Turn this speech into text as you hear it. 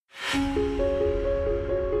Hi,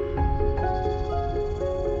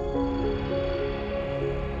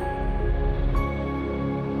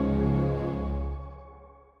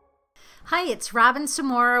 it's Robin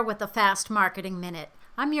Samora with the Fast Marketing Minute.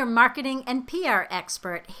 I'm your marketing and PR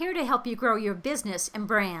expert, here to help you grow your business and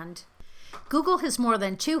brand. Google has more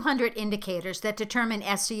than 200 indicators that determine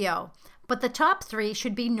SEO, but the top 3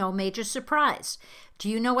 should be no major surprise. Do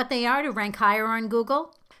you know what they are to rank higher on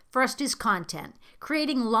Google? First is content.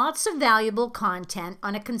 Creating lots of valuable content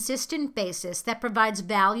on a consistent basis that provides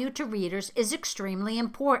value to readers is extremely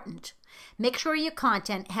important. Make sure your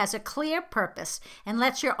content has a clear purpose and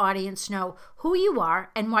lets your audience know who you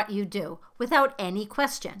are and what you do without any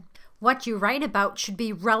question. What you write about should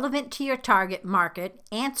be relevant to your target market,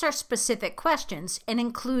 answer specific questions, and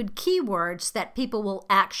include keywords that people will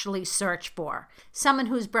actually search for. Someone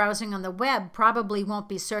who's browsing on the web probably won't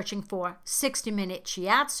be searching for 60-minute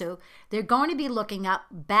shiatsu. They're going to be looking up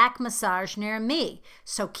back massage near me.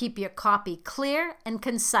 So keep your copy clear and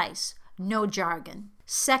concise, no jargon.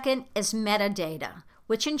 Second is metadata,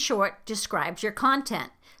 which in short describes your content.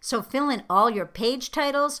 So fill in all your page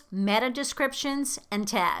titles, meta descriptions, and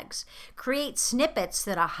tags. Create snippets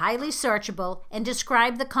that are highly searchable and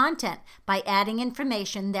describe the content by adding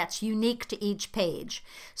information that's unique to each page.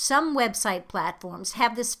 Some website platforms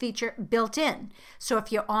have this feature built in. So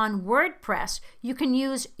if you're on WordPress, you can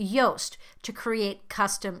use Yoast to create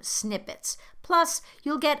custom snippets. Plus,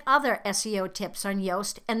 you'll get other SEO tips on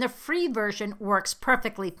Yoast, and the free version works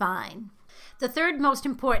perfectly fine. The third most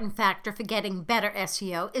important factor for getting better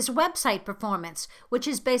SEO is website performance, which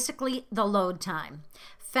is basically the load time.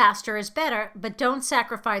 Faster is better, but don't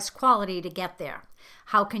sacrifice quality to get there.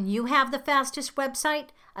 How can you have the fastest website?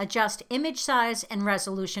 Adjust image size and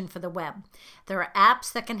resolution for the web. There are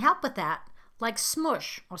apps that can help with that, like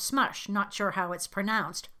Smush, not sure how it's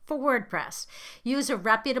pronounced, for WordPress. Use a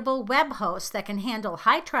reputable web host that can handle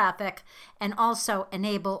high traffic and also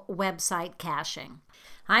enable website caching.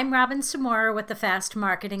 I'm Robin Samora with the Fast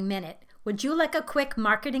Marketing Minute. Would you like a quick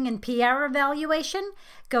marketing and PR evaluation?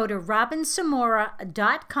 Go to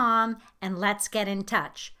robinsamora.com and let's get in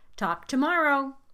touch. Talk tomorrow.